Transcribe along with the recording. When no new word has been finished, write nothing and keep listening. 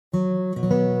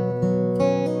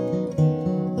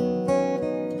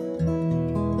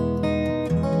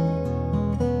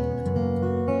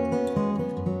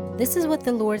This is what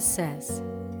the Lord says.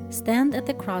 Stand at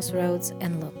the crossroads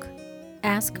and look.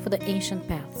 Ask for the ancient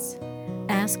paths.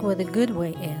 Ask where the good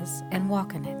way is and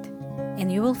walk in it,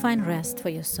 and you will find rest for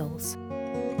your souls.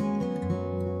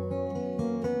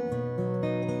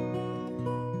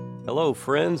 Hello,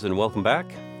 friends, and welcome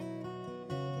back.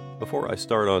 Before I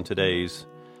start on today's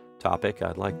topic,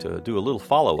 I'd like to do a little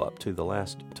follow-up to the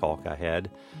last talk I had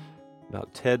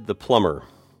about Ted the plumber.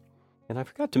 And I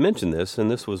forgot to mention this, and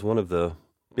this was one of the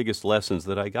biggest lessons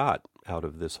that I got out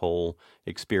of this whole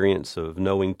experience of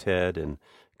knowing Ted and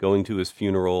going to his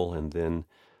funeral and then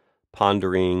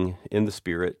pondering in the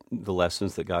Spirit the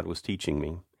lessons that God was teaching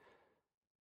me.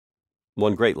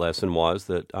 One great lesson was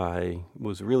that I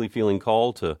was really feeling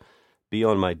called to be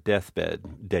on my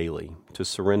deathbed daily, to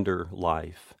surrender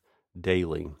life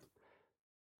daily.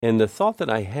 And the thought that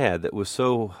I had that was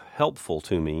so helpful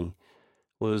to me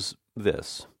was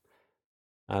this.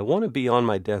 I want to be on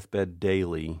my deathbed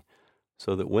daily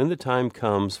so that when the time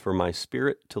comes for my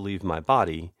spirit to leave my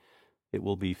body, it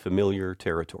will be familiar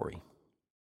territory.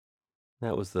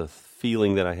 That was the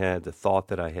feeling that I had, the thought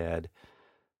that I had,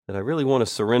 that I really want to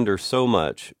surrender so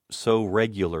much, so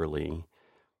regularly,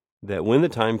 that when the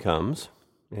time comes,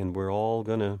 and we're all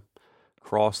going to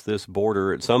cross this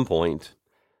border at some point,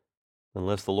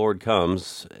 unless the Lord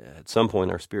comes, at some point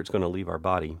our spirit's going to leave our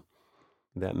body.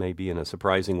 That may be in a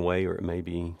surprising way, or it may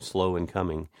be slow in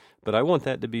coming. But I want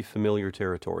that to be familiar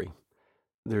territory.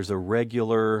 There's a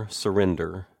regular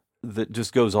surrender that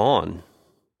just goes on.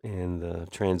 And the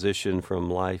transition from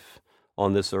life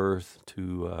on this earth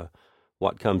to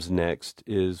what comes next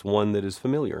is one that is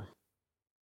familiar.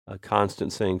 A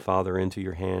constant saying, Father, into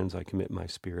your hands I commit my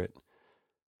spirit.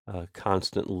 A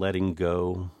constant letting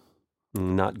go,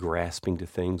 not grasping to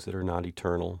things that are not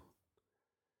eternal.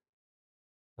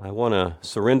 I want to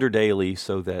surrender daily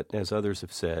so that, as others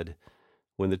have said,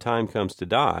 when the time comes to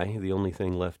die, the only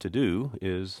thing left to do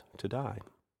is to die.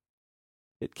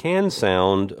 It can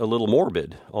sound a little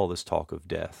morbid, all this talk of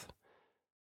death.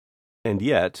 And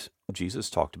yet,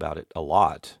 Jesus talked about it a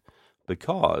lot,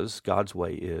 because God's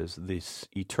way is this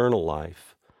eternal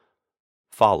life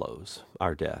follows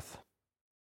our death.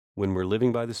 When we're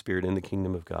living by the Spirit in the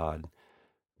kingdom of God,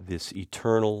 this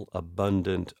eternal,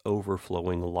 abundant,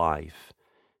 overflowing life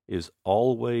is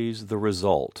always the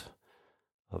result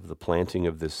of the planting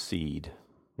of this seed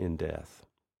in death.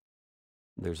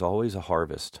 There's always a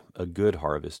harvest, a good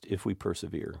harvest, if we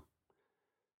persevere.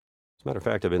 As a matter of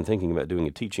fact, I've been thinking about doing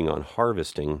a teaching on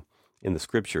harvesting in the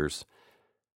Scriptures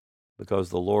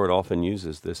because the Lord often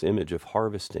uses this image of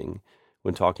harvesting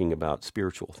when talking about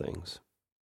spiritual things.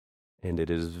 And it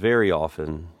is very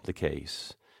often the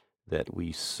case that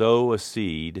we sow a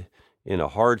seed in a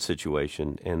hard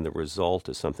situation, and the result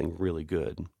is something really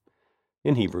good.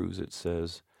 In Hebrews it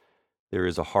says, there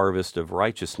is a harvest of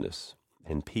righteousness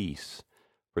and peace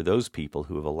for those people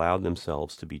who have allowed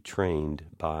themselves to be trained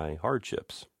by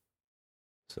hardships.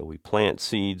 So we plant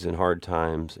seeds in hard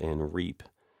times and reap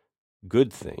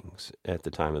good things at the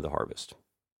time of the harvest.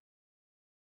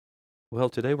 Well,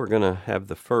 today we're going to have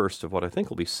the first of what I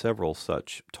think will be several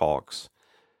such talks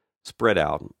spread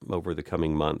out over the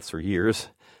coming months or years,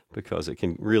 because it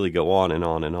can really go on and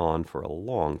on and on for a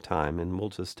long time, and we'll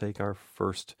just take our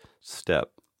first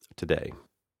step today.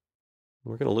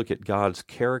 We're going to look at God's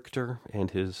character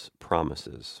and His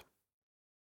promises.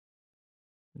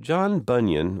 John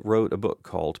Bunyan wrote a book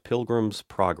called Pilgrim's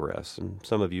Progress, and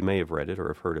some of you may have read it or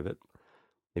have heard of it.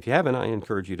 If you haven't, I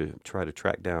encourage you to try to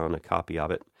track down a copy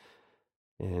of it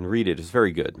and read it. It's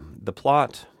very good. The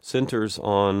plot centers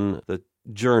on the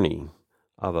journey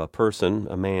of a person,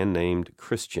 a man named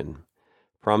Christian,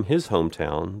 from his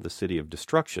hometown, the city of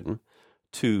destruction,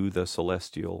 to the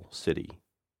celestial city.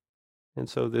 And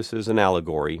so this is an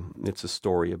allegory. It's a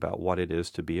story about what it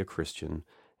is to be a Christian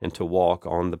and to walk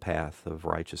on the path of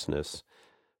righteousness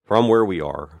from where we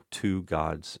are to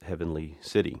God's heavenly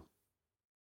city.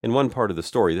 And one part of the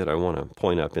story that I want to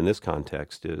point up in this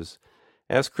context is,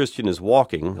 as Christian is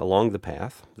walking along the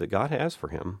path that God has for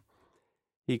him,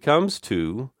 he comes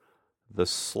to the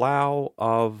Slough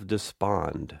of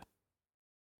Despond.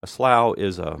 A slough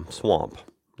is a swamp.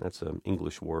 That's an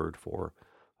English word for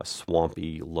a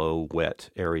swampy, low, wet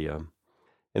area.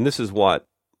 And this is what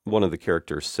one of the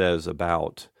characters says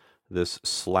about this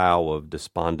slough of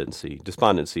despondency.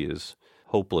 Despondency is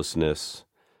hopelessness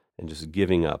and just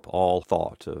giving up all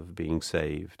thought of being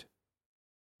saved.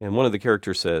 And one of the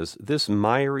characters says, this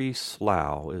miry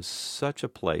slough is such a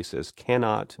place as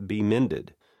cannot be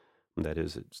mended. That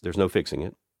is, there's no fixing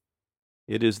it.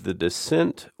 It is the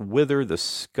descent whither the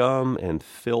scum and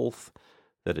filth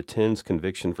that attends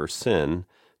conviction for sin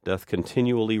doth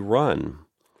continually run,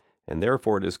 and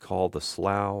therefore it is called the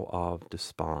Slough of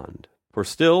Despond. For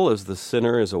still, as the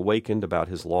sinner is awakened about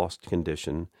his lost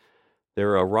condition,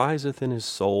 there ariseth in his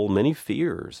soul many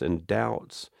fears and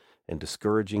doubts and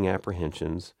discouraging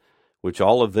apprehensions, which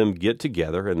all of them get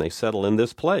together, and they settle in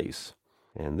this place.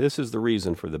 And this is the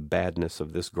reason for the badness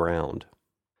of this ground.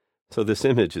 So this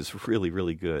image is really,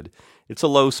 really good. It's a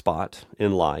low spot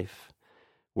in life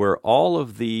where all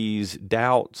of these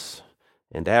doubts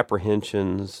and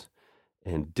apprehensions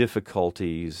and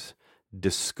difficulties,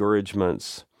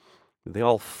 discouragements, they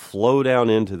all flow down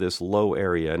into this low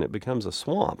area, and it becomes a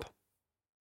swamp.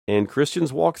 And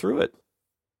Christians walk through it.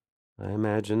 I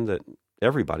imagine that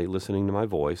everybody listening to my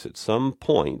voice at some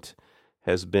point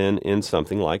has been in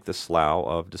something like the Slough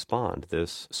of Despond,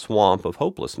 this swamp of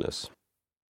hopelessness.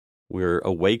 We're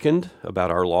awakened about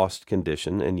our lost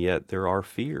condition, and yet there are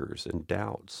fears and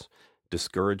doubts,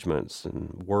 discouragements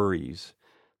and worries.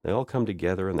 They all come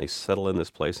together and they settle in this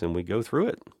place, and we go through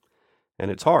it. And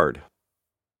it's hard.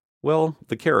 Well,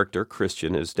 the character,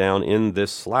 Christian, is down in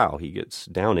this slough. He gets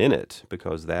down in it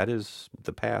because that is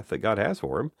the path that God has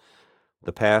for him.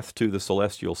 The path to the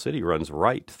celestial city runs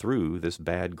right through this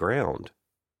bad ground.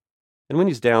 And when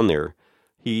he's down there,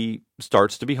 he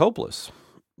starts to be hopeless,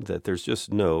 that there's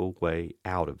just no way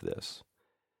out of this.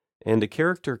 And a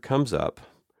character comes up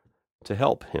to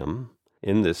help him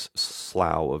in this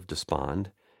slough of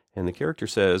despond. And the character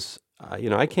says,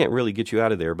 I can't really get you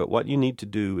out of there, but what you need to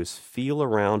do is feel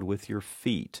around with your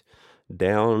feet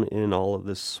down in all of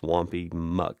this swampy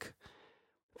muck.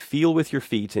 Feel with your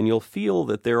feet, and you'll feel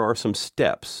that there are some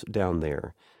steps down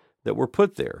there that were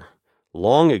put there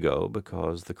long ago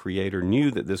because the Creator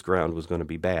knew that this ground was going to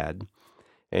be bad,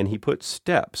 and He put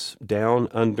steps down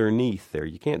underneath there.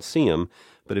 You can't see them,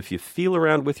 but if you feel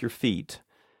around with your feet,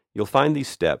 you'll find these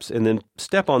steps, and then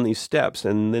step on these steps,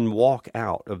 and then walk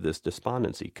out of this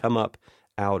despondency, come up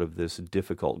out of this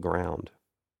difficult ground.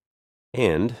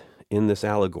 And in this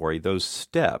allegory, those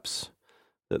steps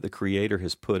that the Creator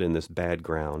has put in this bad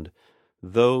ground,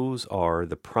 those are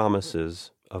the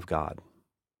promises of God.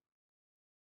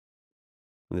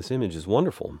 And this image is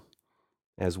wonderful.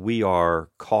 As we are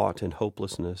caught in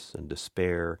hopelessness and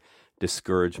despair,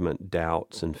 discouragement,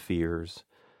 doubts, and fears,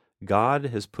 God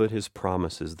has put His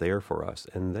promises there for us,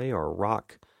 and they are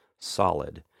rock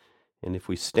solid. And if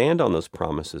we stand on those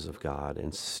promises of God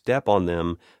and step on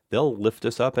them, they'll lift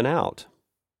us up and out.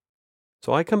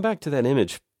 So I come back to that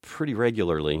image pretty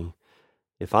regularly.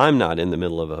 If I'm not in the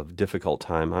middle of a difficult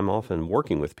time, I'm often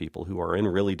working with people who are in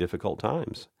really difficult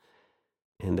times.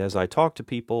 And as I talk to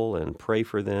people and pray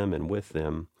for them and with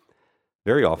them,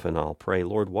 very often I'll pray,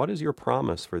 Lord, what is your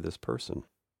promise for this person?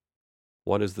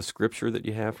 What is the scripture that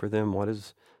you have for them? What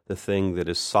is the thing that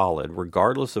is solid,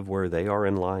 regardless of where they are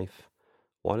in life?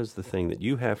 What is the thing that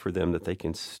you have for them that they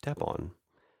can step on?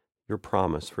 Your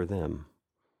promise for them.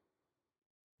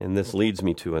 And this leads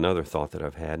me to another thought that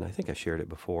I've had, and I think I shared it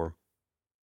before.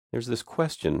 There's this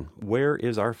question, where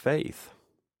is our faith?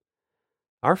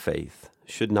 Our faith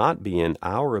should not be in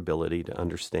our ability to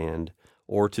understand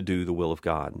or to do the will of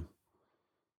God.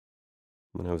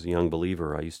 When I was a young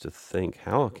believer, I used to think,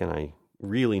 how can I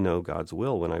really know God's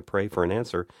will? When I pray for an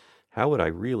answer, how would I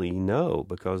really know?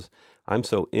 Because I'm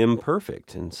so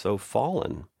imperfect and so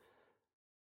fallen.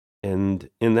 And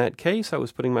in that case, I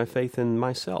was putting my faith in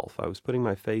myself. I was putting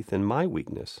my faith in my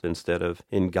weakness instead of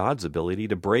in God's ability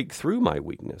to break through my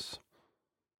weakness,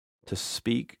 to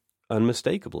speak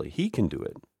unmistakably. He can do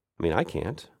it. I mean, I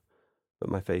can't,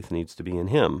 but my faith needs to be in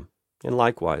Him. And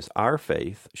likewise, our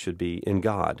faith should be in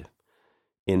God,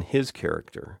 in His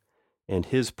character and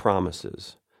His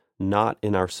promises, not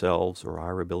in ourselves or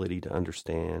our ability to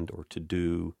understand or to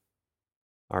do.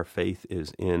 Our faith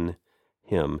is in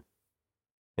Him.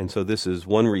 And so this is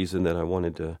one reason that I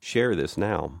wanted to share this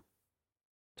now,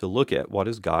 to look at what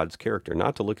is God's character,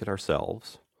 not to look at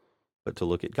ourselves, but to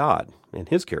look at God and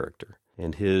His character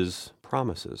and His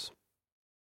promises.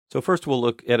 So first we'll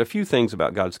look at a few things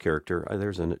about God's character.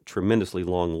 There's a tremendously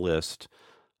long list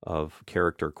of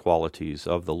character qualities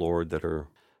of the Lord that are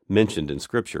mentioned in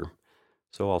Scripture.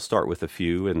 So I'll start with a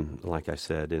few, and like I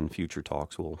said, in future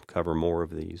talks we'll cover more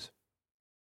of these.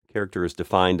 Character is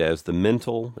defined as the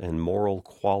mental and moral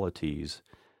qualities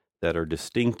that are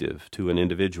distinctive to an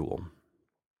individual,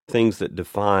 things that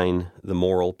define the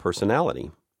moral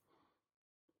personality.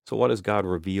 So what has God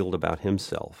revealed about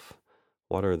Himself?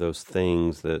 What are those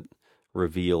things that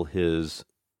reveal His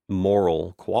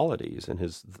moral qualities and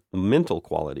His mental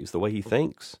qualities, the way He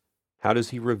thinks? How does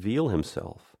He reveal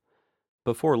Himself?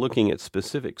 Before looking at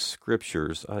specific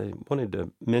scriptures, I wanted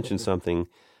to mention something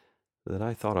that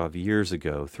I thought of years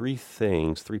ago. Three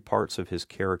parts of His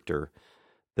character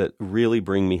that really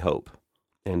bring me hope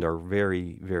and are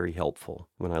very, very helpful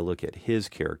when I look at his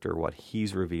character, what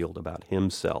he's revealed about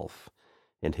himself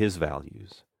and his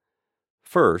values.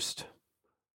 First,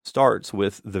 starts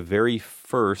with the very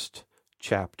first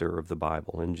chapter of the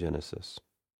Bible in Genesis.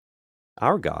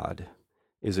 Our God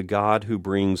is a God who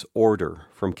brings order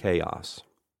from chaos.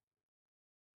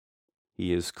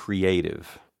 He is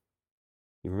creative.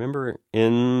 You remember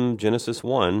in Genesis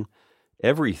 1,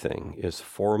 everything is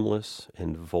formless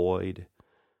and void.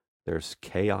 There's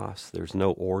chaos. There's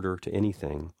no order to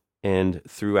anything. And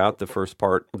throughout the first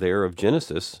part there of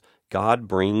Genesis, God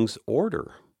brings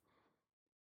order.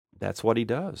 That's what he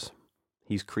does.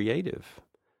 He's creative.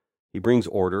 He brings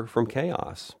order from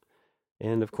chaos.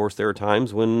 And of course, there are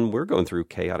times when we're going through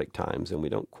chaotic times and we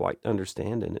don't quite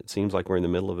understand, and it seems like we're in the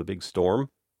middle of a big storm.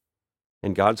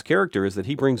 And God's character is that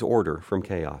he brings order from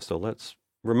chaos. So let's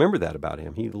remember that about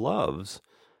him. He loves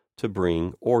to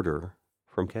bring order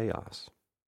from chaos.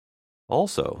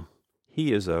 Also,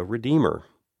 he is a redeemer.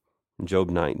 Job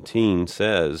 19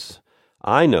 says,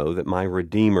 I know that my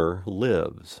Redeemer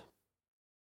lives.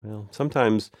 Well,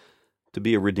 sometimes to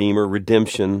be a redeemer,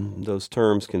 redemption, those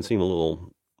terms can seem a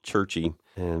little churchy,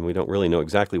 and we don't really know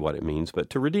exactly what it means. But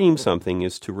to redeem something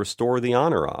is to restore the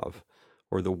honor of,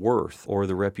 or the worth, or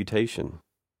the reputation.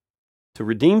 To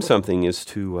redeem something is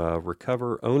to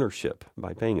recover ownership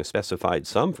by paying a specified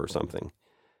sum for something.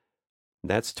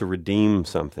 That's to redeem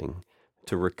something,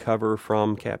 to recover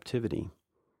from captivity.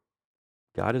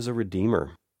 God is a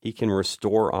redeemer. He can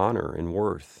restore honor and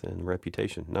worth and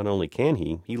reputation. Not only can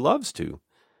he loves to.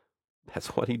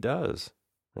 That's what he does.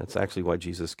 That's actually why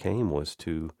Jesus came, was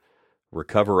to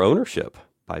recover ownership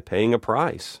by paying a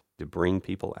price to bring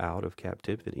people out of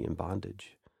captivity and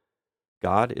bondage.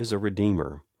 God is a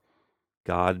redeemer.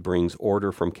 God brings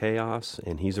order from chaos,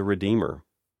 and he's a redeemer.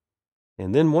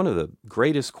 And then one of the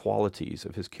greatest qualities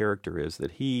of his character is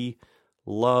that he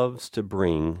loves to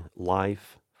bring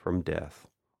life from death.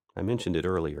 I mentioned it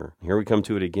earlier. Here we come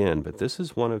to it again, but this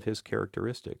is one of his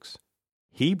characteristics.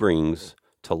 He brings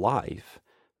to life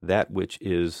that which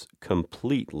is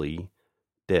completely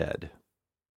dead.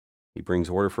 He brings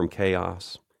order from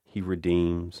chaos, he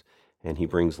redeems, and he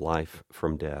brings life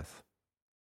from death.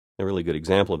 A really good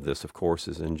example of this, of course,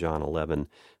 is in John 11,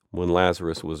 when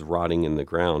Lazarus was rotting in the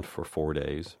ground for 4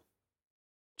 days.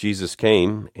 Jesus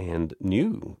came and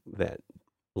knew that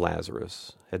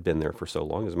Lazarus had been there for so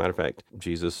long. As a matter of fact,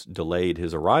 Jesus delayed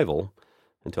his arrival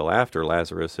until after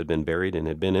Lazarus had been buried and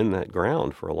had been in that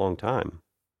ground for a long time.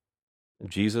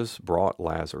 Jesus brought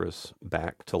Lazarus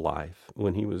back to life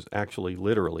when he was actually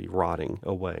literally rotting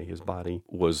away. His body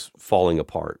was falling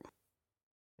apart.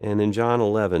 And in John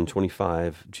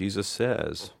 11:25, Jesus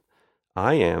says,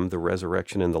 I am the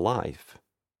resurrection and the life.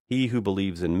 He who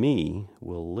believes in me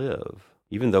will live,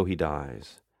 even though he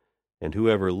dies. And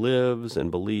whoever lives and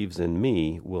believes in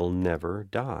me will never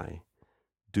die.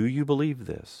 Do you believe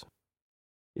this?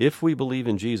 If we believe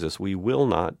in Jesus, we will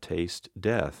not taste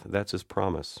death. That's his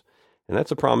promise. And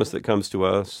that's a promise that comes to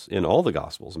us in all the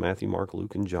Gospels. Matthew, Mark,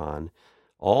 Luke, and John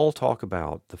all talk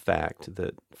about the fact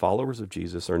that followers of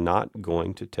Jesus are not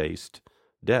going to taste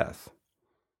death.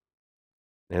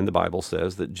 And the Bible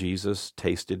says that Jesus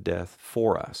tasted death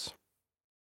for us.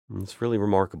 And it's really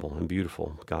remarkable and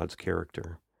beautiful, God's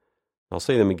character. I'll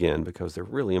say them again because they're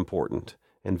really important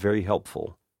and very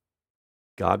helpful.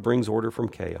 God brings order from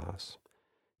chaos.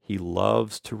 He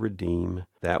loves to redeem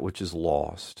that which is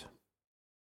lost.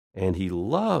 And he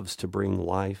loves to bring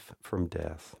life from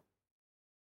death.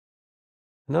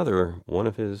 Another one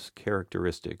of his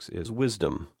characteristics is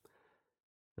wisdom.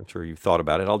 I'm sure you've thought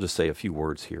about it. I'll just say a few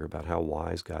words here about how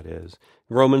wise God is.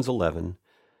 In Romans 11,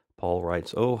 Paul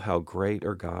writes, Oh, how great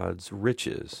are God's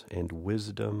riches and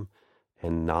wisdom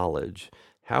and knowledge.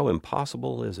 How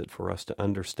impossible is it for us to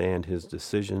understand his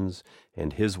decisions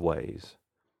and his ways?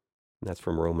 And that's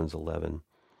from Romans 11.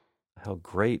 How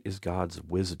great is God's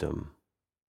wisdom.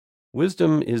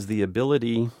 Wisdom is the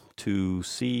ability to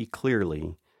see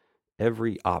clearly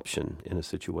every option in a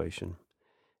situation,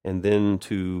 and then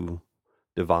to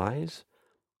devise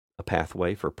a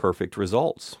pathway for perfect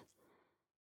results,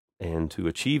 and to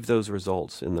achieve those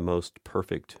results in the most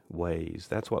perfect ways.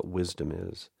 That's what wisdom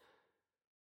is.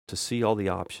 To see all the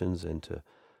options and to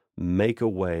make a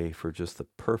way for just the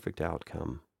perfect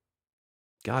outcome.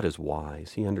 God is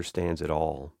wise. He understands it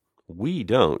all. We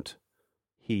don't.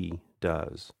 He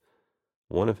does.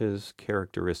 One of his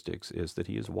characteristics is that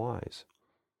he is wise.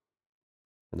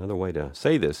 Another way to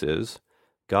say this is,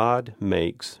 God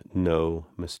makes no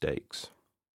mistakes.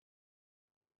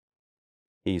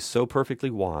 He's so perfectly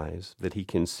wise that he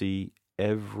can see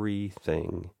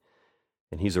everything.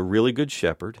 And he's a really good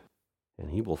shepherd,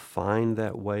 and he will find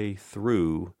that way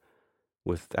through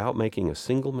without making a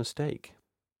single mistake.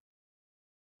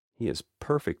 He is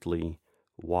perfectly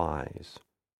wise.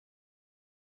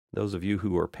 Those of you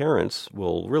who are parents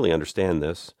will really understand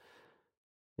this.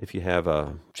 If you have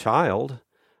a child,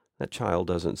 that child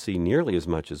doesn't see nearly as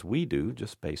much as we do,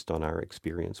 just based on our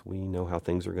experience. We know how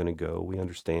things are going to go. We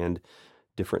understand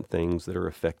different things that are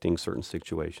affecting certain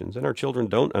situations, and our children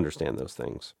don't understand those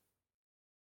things.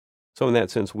 So in that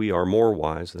sense, we are more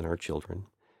wise than our children.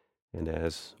 And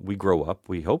as we grow up,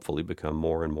 we hopefully become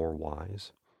more and more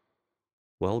wise.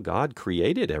 Well, God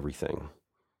created everything.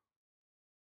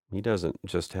 He doesn't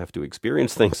just have to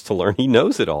experience things to learn. He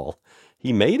knows it all.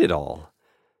 He made it all.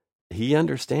 He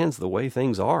understands the way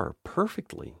things are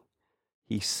perfectly.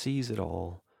 He sees it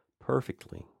all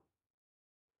perfectly.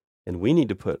 And we need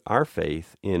to put our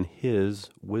faith in His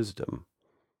wisdom,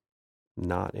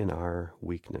 not in our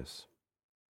weakness,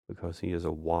 because He is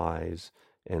a wise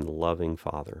and loving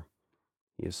Father.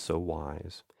 He is so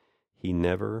wise. He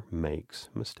never makes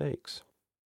mistakes.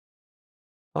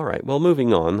 All right, well,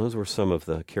 moving on, those were some of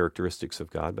the characteristics of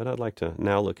God, but I'd like to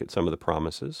now look at some of the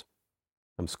promises.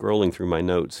 I'm scrolling through my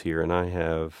notes here, and I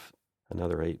have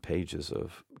another 8 pages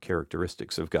of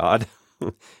characteristics of God.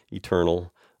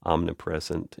 Eternal,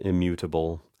 omnipresent,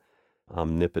 immutable,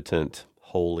 omnipotent,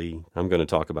 holy. I'm going to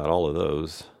talk about all of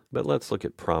those, but let's look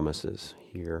at promises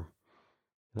here.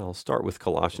 And I'll start with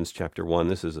Colossians chapter 1.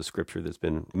 This is a scripture that's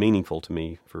been meaningful to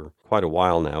me for quite a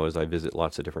while now as I visit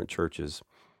lots of different churches.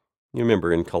 You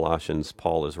remember in Colossians,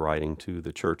 Paul is writing to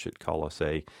the church at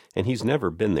Colossae, and he's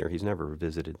never been there. He's never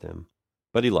visited them.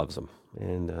 But he loves them,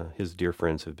 and his dear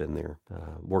friends have been there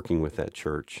working with that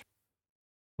church.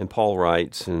 And Paul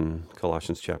writes in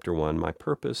Colossians chapter 1, "My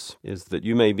purpose is that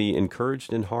you may be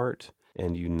encouraged in heart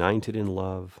and united in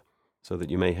love, so that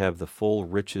you may have the full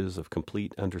riches of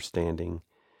complete understanding,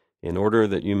 in order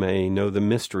that you may know the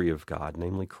mystery of God,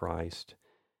 namely Christ,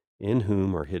 in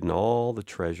whom are hidden all the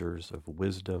treasures of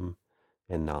wisdom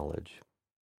and knowledge."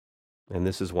 And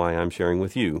this is why I'm sharing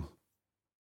with you.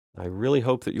 I really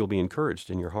hope that you'll be encouraged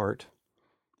in your heart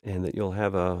and that you'll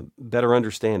have a better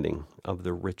understanding of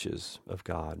the riches of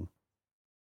God.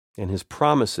 And His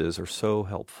promises are so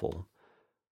helpful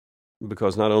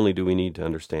because not only do we need to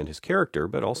understand His character,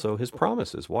 but also His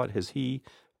promises. What has He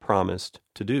promised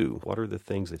to do? What are the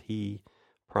things that He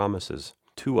promises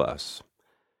to us?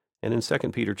 And in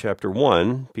 2 Peter chapter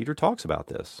 1, Peter talks about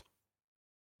this.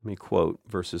 Let me quote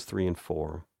verses 3 and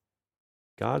 4.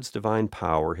 "God's divine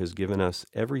power has given us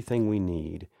everything we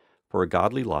need for a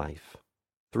godly life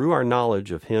through our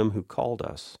knowledge of Him who called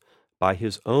us by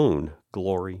His own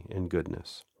glory and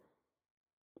goodness."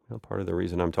 Well, part of the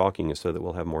reason I'm talking is so that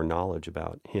we'll have more knowledge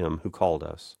about Him who called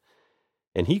us.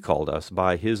 And He called us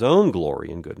by His own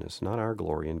glory and goodness, not our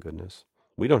glory and goodness.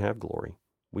 We don't have glory.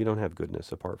 We don't have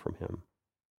goodness apart from Him.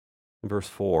 Verse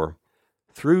 4,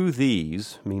 "Through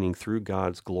these," meaning through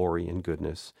God's glory and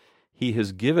goodness, He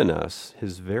has given us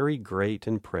His very great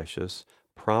and precious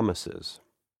promises,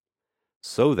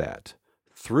 so that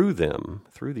through them,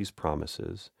 through these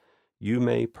promises, you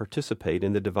may participate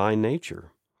in the divine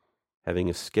nature, having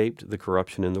escaped the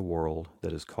corruption in the world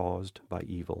that is caused by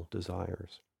evil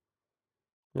desires.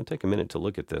 Now take a minute to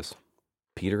look at this.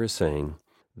 Peter is saying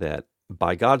that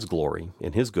by God's glory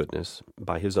and His goodness,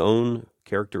 by His own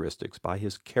characteristics, by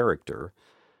His character,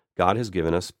 God has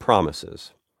given us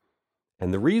promises.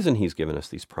 And the reason He's given us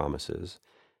these promises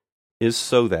is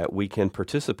so that we can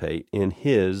participate in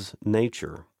His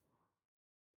nature.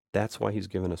 That's why He's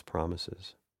given us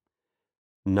promises.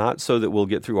 Not so that we'll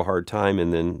get through a hard time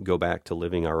and then go back to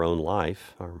living our own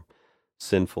life, our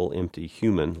sinful, empty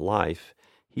human life.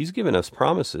 He's given us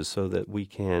promises so that we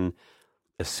can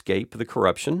escape the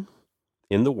corruption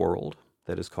in the world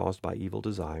that is caused by evil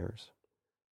desires.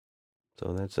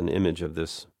 So that's an image of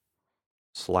this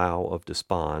slough of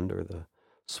despond, or the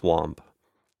swamp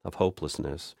of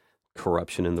hopelessness,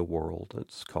 corruption in the world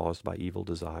that's caused by evil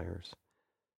desires.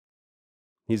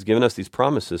 He's given us these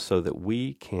promises so that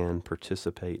we can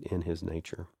participate in His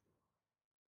nature.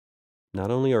 Not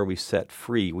only are we set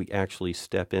free, we actually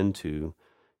step into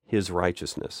His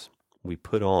righteousness. We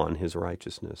put on His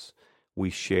righteousness. We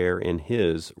share in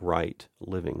His right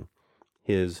living,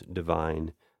 His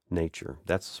divine nature.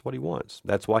 That's what He wants.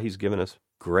 That's why He's given us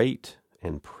great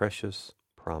and precious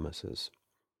promises.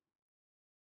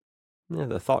 Now,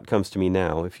 the thought comes to me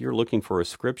now, if you're looking for a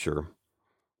scripture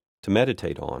to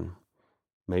meditate on,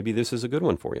 maybe this is a good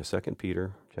one for you. 2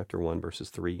 Peter chapter 1, verses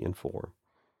 3 and 4.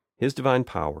 "His divine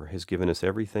power has given us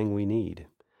everything we need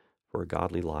for a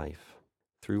godly life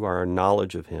through our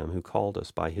knowledge of Him who called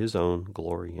us by His own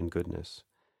glory and goodness.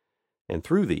 And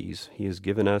through these, he has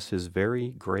given us his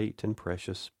very great and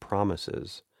precious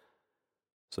promises,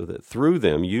 so that through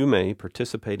them you may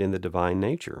participate in the divine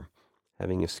nature,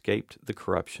 having escaped the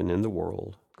corruption in the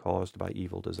world caused by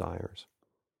evil desires.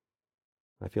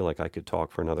 I feel like I could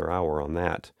talk for another hour on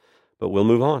that, but we'll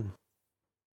move on.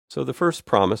 So the first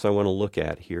promise I want to look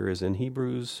at here is in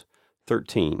Hebrews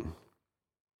 13.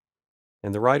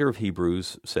 And the writer of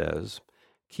Hebrews says,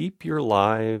 "Keep your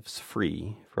lives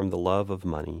free from the love of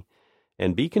money,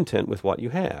 and be content with what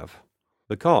you have,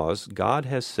 because God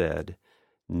has said,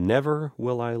 'Never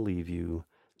will I leave you,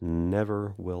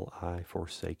 never will I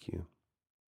forsake you.'"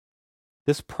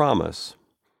 This promise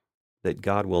that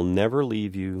God will never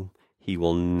leave you, he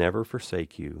will never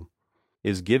forsake you,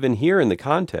 is given here in the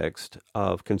context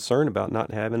of concern about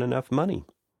not having enough money,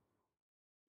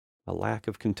 a lack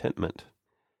of contentment.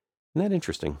 Isn't that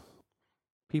interesting?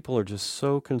 People are just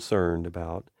so concerned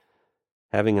about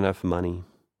having enough money.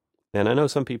 And I know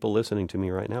some people listening to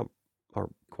me right now are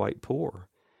quite poor.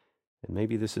 And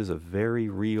maybe this is a very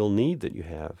real need that you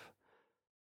have.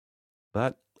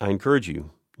 But I encourage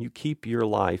you, you keep your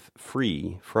life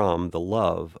free from the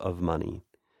love of money.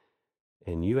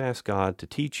 And you ask God to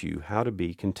teach you how to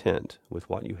be content with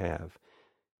what you have,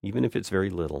 even if it's very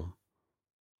little.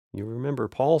 You remember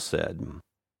Paul said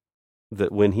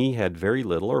that when he had very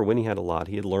little or when he had a lot,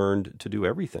 he had learned to do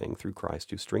everything through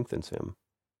Christ who strengthens him,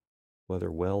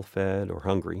 whether well-fed or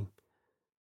hungry.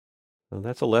 So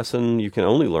that's a lesson you can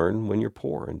only learn when you're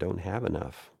poor and don't have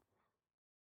enough.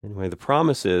 Anyway, the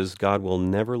promise is God will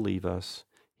never leave us.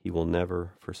 He will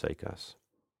never forsake us.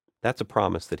 That's a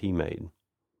promise that he made.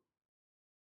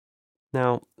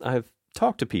 Now, I've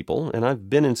talked to people, and I've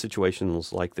been in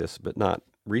situations like this, but not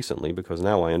recently, because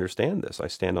now I understand this. I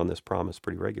stand on this promise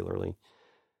pretty regularly.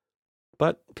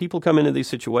 But people come into these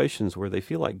situations where they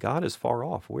feel like God is far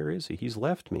off. Where is he? He's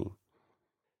left me.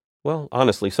 Well,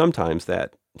 honestly, sometimes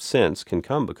that sense can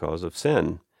come because of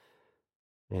sin.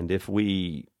 And if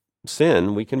we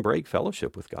sin, we can break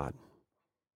fellowship with God.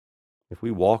 If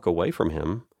we walk away from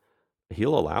him,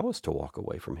 he'll allow us to walk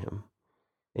away from him.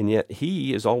 And yet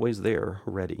he is always there,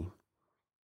 ready.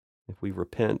 If we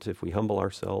repent, if we humble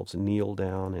ourselves, kneel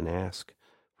down and ask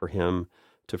for him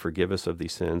to forgive us of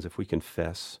these sins, if we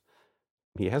confess,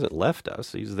 he hasn't left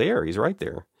us. He's there. He's right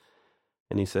there.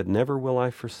 And he said, "Never will I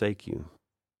forsake you.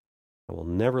 I will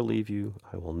never leave you.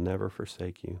 I will never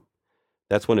forsake you."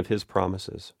 That's one of his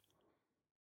promises.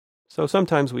 So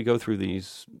sometimes we go through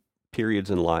these periods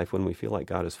in life when we feel like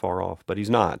God is far off, but he's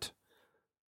not,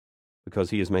 because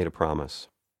he has made a promise.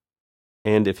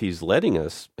 And if he's letting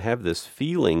us have this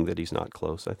feeling that he's not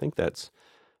close, I think that's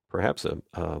perhaps a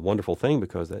wonderful thing,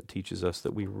 because that teaches us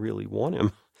that we really want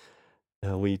him.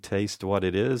 We taste what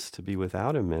it is to be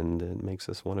without him, and it makes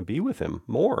us want to be with him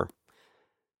more.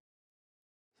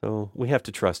 So we have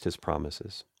to trust his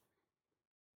promises.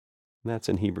 And that's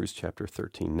in Hebrews chapter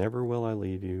 13. "Never will I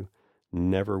leave you,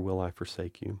 never will I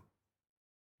forsake you."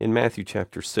 In Matthew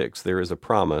chapter 6, there is a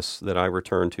promise that I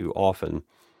return to often,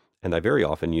 and I very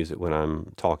often use it when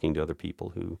I'm talking to other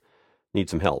people who need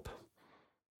some help.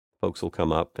 Folks will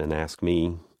come up and ask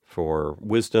me for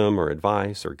wisdom or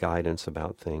advice or guidance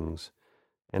about things.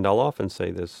 And I'll often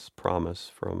say this promise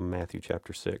from Matthew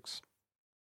chapter 6.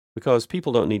 Because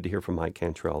people don't need to hear from Mike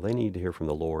Cantrell. They need to hear from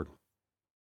the Lord.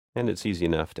 And it's easy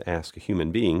enough to ask a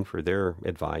human being for their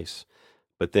advice.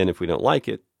 But then if we don't like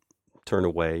it, turn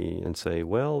away and say,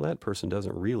 well, that person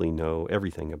doesn't really know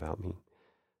everything about me.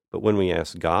 But when we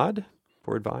ask God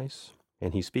for advice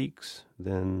and he speaks,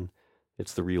 then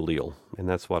it's the real deal. And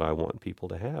that's what I want people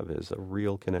to have, is a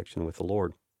real connection with the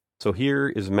Lord. So here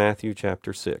is Matthew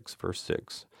chapter 6, verse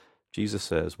 6. Jesus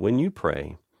says, "When you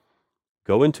pray,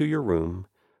 go into your room,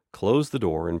 close the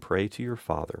door, and pray to your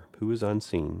Father who is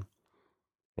unseen.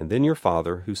 And then your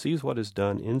Father, who sees what is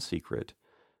done in secret,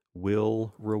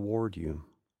 will reward you."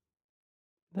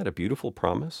 Isn't that a beautiful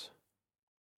promise?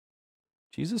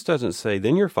 Jesus doesn't say,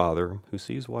 then your Father, who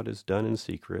sees what is done in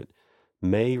secret,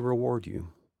 may reward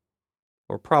you,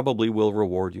 or probably will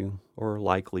reward you, or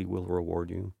likely will reward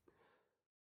you.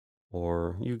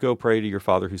 Or you go pray to your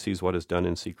Father who sees what is done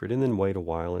in secret, and then wait a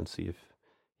while and see if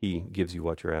he gives you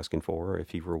what you're asking for, or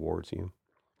if he rewards you.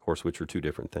 Of course, which are two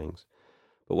different things.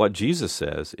 But what Jesus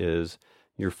says is,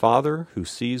 your Father who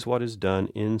sees what is done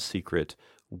in secret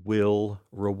will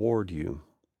reward you.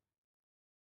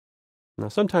 Now,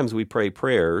 sometimes we pray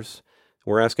prayers,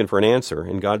 we're asking for an answer,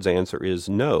 and God's answer is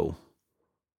no.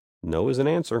 No is an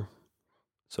answer.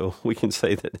 So we can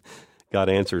say that God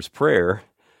answers prayer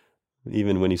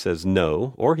even when he says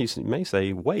no, or he may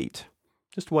say wait,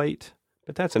 just wait,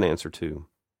 but that's an answer too.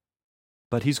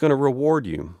 But he's going to reward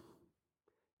you.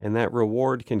 And that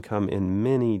reward can come in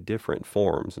many different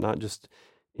forms, not just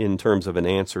in terms of an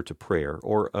answer to prayer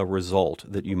or a result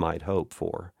that you might hope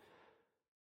for.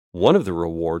 One of the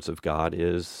rewards of God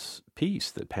is peace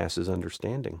that passes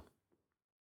understanding.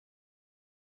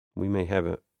 We may have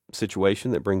a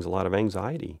situation that brings a lot of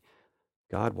anxiety.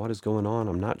 God, what is going on?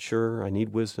 I'm not sure. I need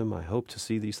wisdom. I hope to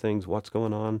see these things. What's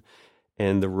going on?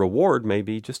 And the reward may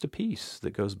be just a peace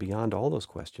that goes beyond all those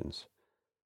questions.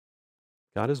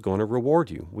 God is going to reward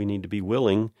you. We need to be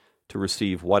willing to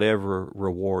receive whatever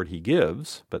reward He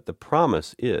gives, but the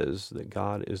promise is that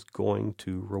God is going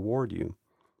to reward you.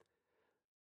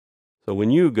 So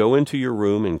when you go into your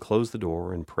room and close the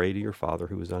door and pray to your Father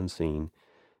who is unseen,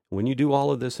 when you do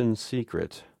all of this in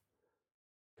secret,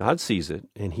 God sees it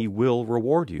and He will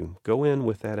reward you. Go in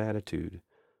with that attitude.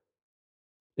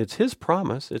 It's His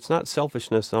promise. It's not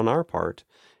selfishness on our part.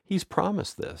 He's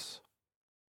promised this.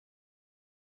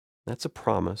 That's a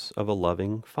promise of a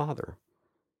loving Father.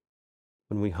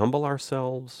 When we humble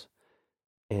ourselves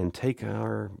and take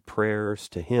our prayers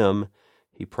to Him,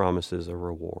 He promises a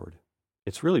reward.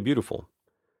 It's really beautiful.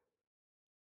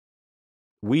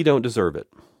 We don't deserve it.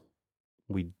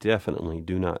 We definitely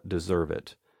do not deserve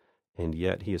it, and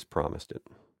yet He has promised it.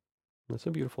 That's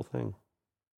a beautiful thing.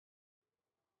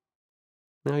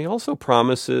 Now, He also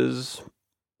promises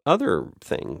other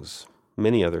things,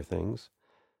 many other things.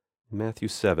 In Matthew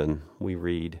 7, we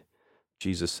read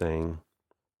Jesus saying,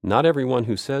 "Not everyone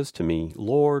who says to me,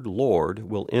 'Lord,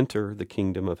 Lord,' will enter the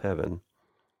kingdom of heaven,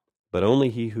 but only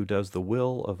he who does the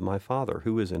will of my Father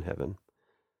who is in heaven.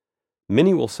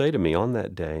 Many will say to me on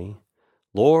that day,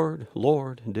 'Lord,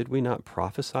 Lord, did we not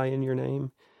prophesy in your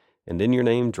name, and in your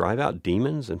name drive out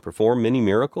demons and perform many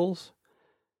miracles?'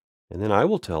 And then I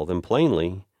will tell them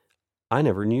plainly, 'I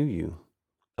never knew you.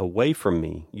 Away from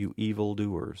me, you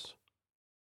evildoers.'"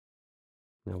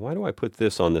 Now, why do I put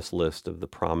this on this list of the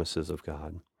promises of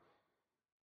God?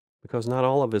 Because not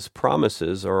all of His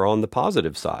promises are on the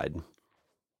positive side.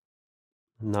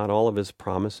 Not all of His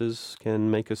promises can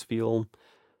make us feel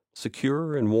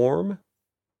secure and warm.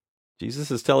 Jesus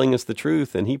is telling us the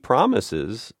truth, and He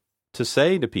promises to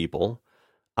say to people,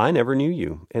 "I never knew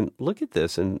you." And look at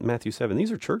this in Matthew 7.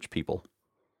 These are church people.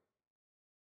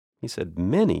 He said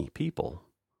many people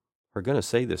are going to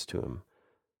say this to Him.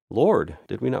 "Lord,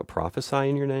 did we not prophesy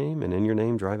in your name, and in your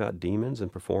name drive out demons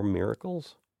and perform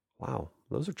miracles?" Wow,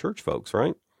 those are church folks,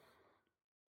 right?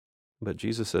 But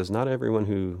Jesus says, not everyone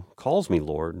who calls me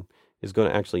Lord is going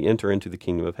to actually enter into the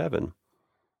kingdom of heaven.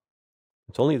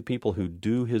 It's only the people who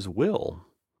do His will.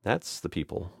 That's the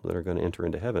people that are going to enter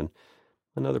into heaven.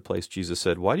 Another place Jesus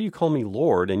said, "Why do you call me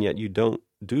Lord, and yet you don't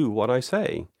do what I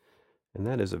say?" And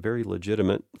that is a very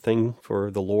legitimate thing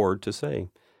for the Lord to say.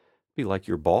 Be like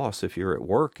your boss if you're at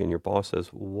work and your boss says,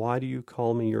 "Why do you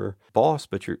call me your boss,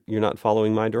 but you're not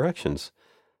following my directions?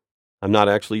 I'm not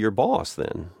actually your boss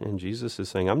then." And Jesus is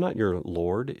saying, I'm not your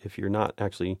Lord if you're not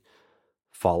actually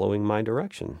following my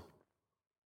direction.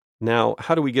 Now,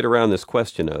 how do we get around this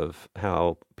question of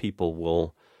how people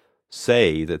will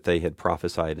say that they had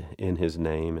prophesied in His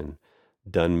name and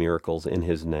done miracles in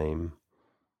His name?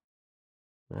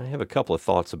 I have a couple of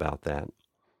thoughts about that.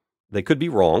 They could be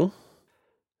wrong.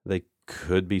 They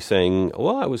could be saying,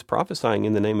 "Well, I was prophesying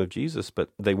in the name of Jesus,"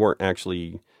 but they weren't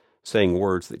actually saying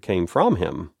words that came from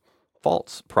Him.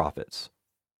 False prophets.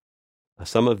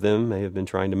 Some of them may have been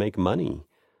trying to make money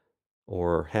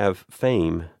or have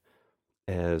fame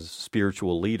as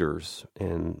spiritual leaders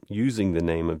and using the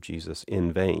name of Jesus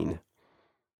in vain.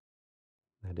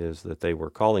 That is, that they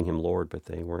were calling Him Lord, but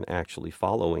they weren't actually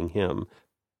following Him.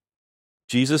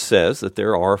 Jesus says that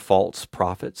there are false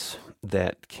prophets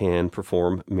that can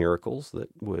perform miracles that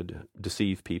would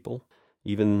deceive people,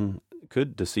 even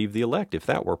could deceive the elect if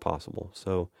that were possible.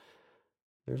 So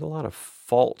there's a lot of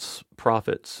false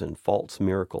prophets and false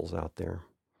miracles out there.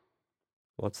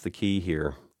 What's the key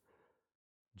here?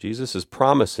 Jesus is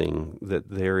promising that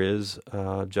there is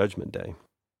a judgment day.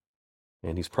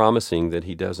 And He's promising that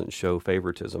He doesn't show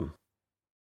favoritism.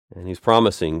 And He's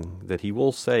promising that He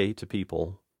will say to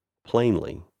people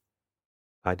plainly,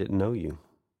 "I didn't know you."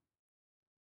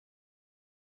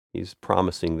 He's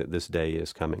promising that this day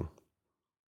is coming.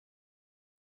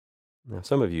 Now,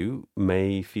 some of you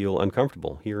may feel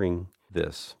uncomfortable hearing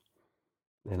this,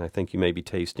 and I think you may be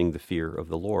tasting the fear of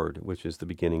the Lord, which is the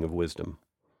beginning of wisdom.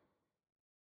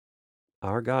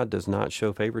 Our God does not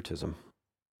show favoritism,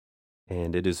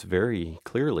 and it is very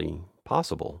clearly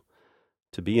possible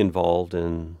to be involved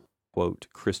in, quote,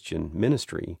 Christian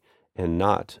ministry and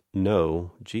not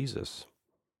know Jesus.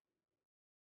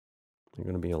 There are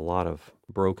going to be a lot of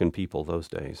broken people those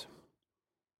days.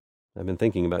 I've been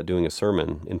thinking about doing a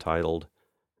sermon entitled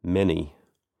 "Many,"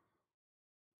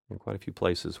 There are quite a few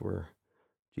places where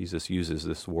Jesus uses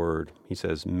this word. He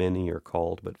says, many are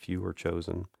called, but few are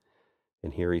chosen.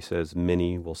 And here he says,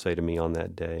 many will say to me on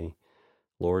that day,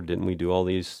 Lord, didn't we do all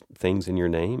these things in your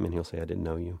name? And he'll say, I didn't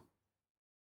know you.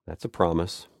 That's a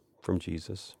promise from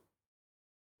Jesus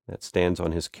that stands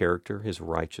on his character, his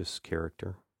righteous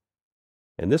character.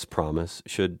 And this promise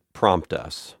should prompt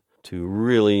us to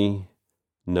really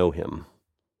know him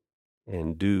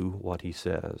and do what he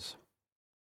says,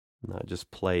 not just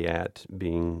play at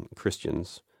being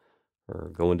Christians or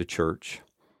going to church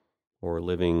or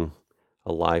living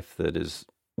a life that is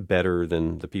better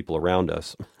than the people around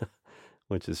us,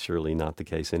 which is surely not the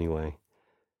case anyway.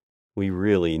 We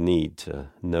really need to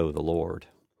know the Lord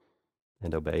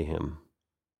and obey him,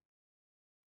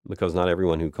 because not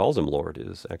everyone who calls him Lord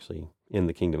is actually in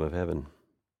the kingdom of heaven.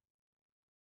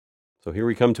 So here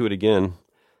we come to it again,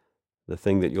 the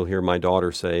thing that you'll hear my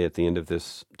daughter say at the end of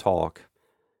this talk.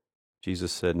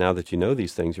 Jesus said, now that you know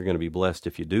these things, you're going to be blessed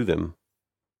if you do them.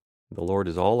 The Lord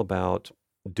is all about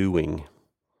doing,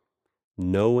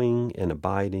 knowing and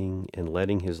abiding and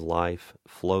letting his life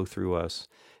flow through us,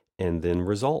 and then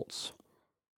results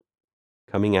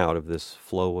coming out of this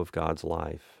flow of God's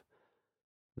life,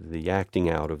 the acting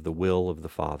out of the will of the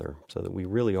Father, so that we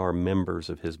really are members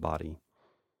of his body,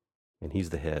 and he's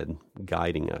the head,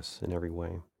 guiding us in every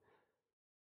way.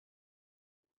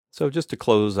 So just to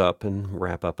close up and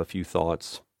wrap up a few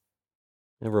thoughts,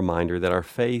 a reminder that our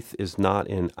faith is not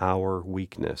in our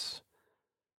weakness.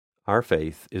 Our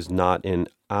faith is not in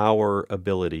our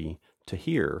ability to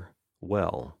hear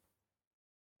well.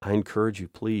 I encourage you,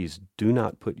 please do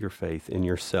not put your faith in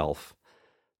yourself.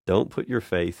 Don't put your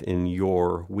faith in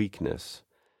your weakness.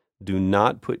 Do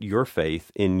not put your faith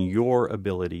in your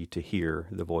ability to hear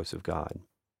the voice of God.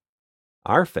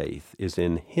 Our faith is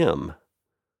in him.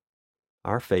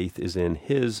 Our faith is in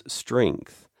his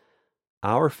strength.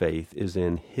 Our faith is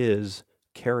in his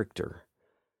character.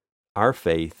 Our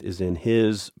faith is in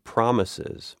his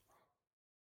promises.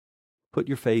 Put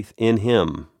your faith in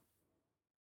him.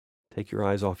 Take your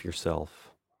eyes off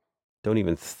yourself. Don't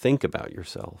even think about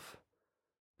yourself.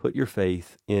 Put your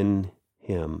faith in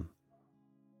him.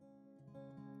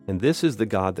 And this is the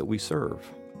God that we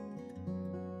serve.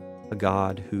 A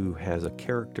God who has a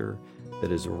character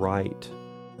that is right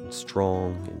and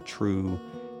strong and true,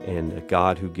 and a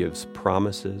God who gives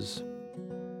promises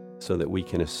so that we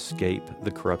can escape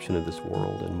the corruption of this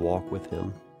world and walk with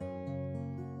him.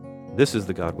 This is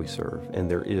the God we serve, and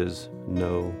there is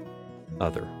no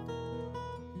other.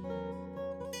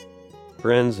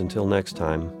 Friends, until next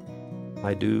time,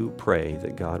 I do pray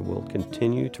that God will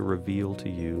continue to reveal to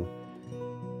you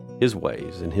his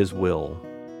ways and his will,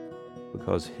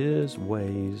 because his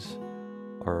ways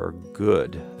are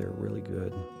good. They're really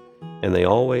good. And they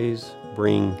always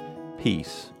bring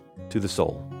peace to the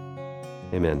soul.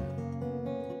 Amen.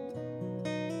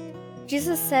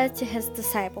 Jesus said to his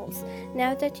disciples,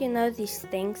 now that you know these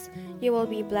things, you will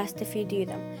be blessed if you do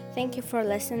them. Thank you for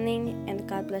listening, and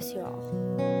God bless you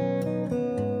all.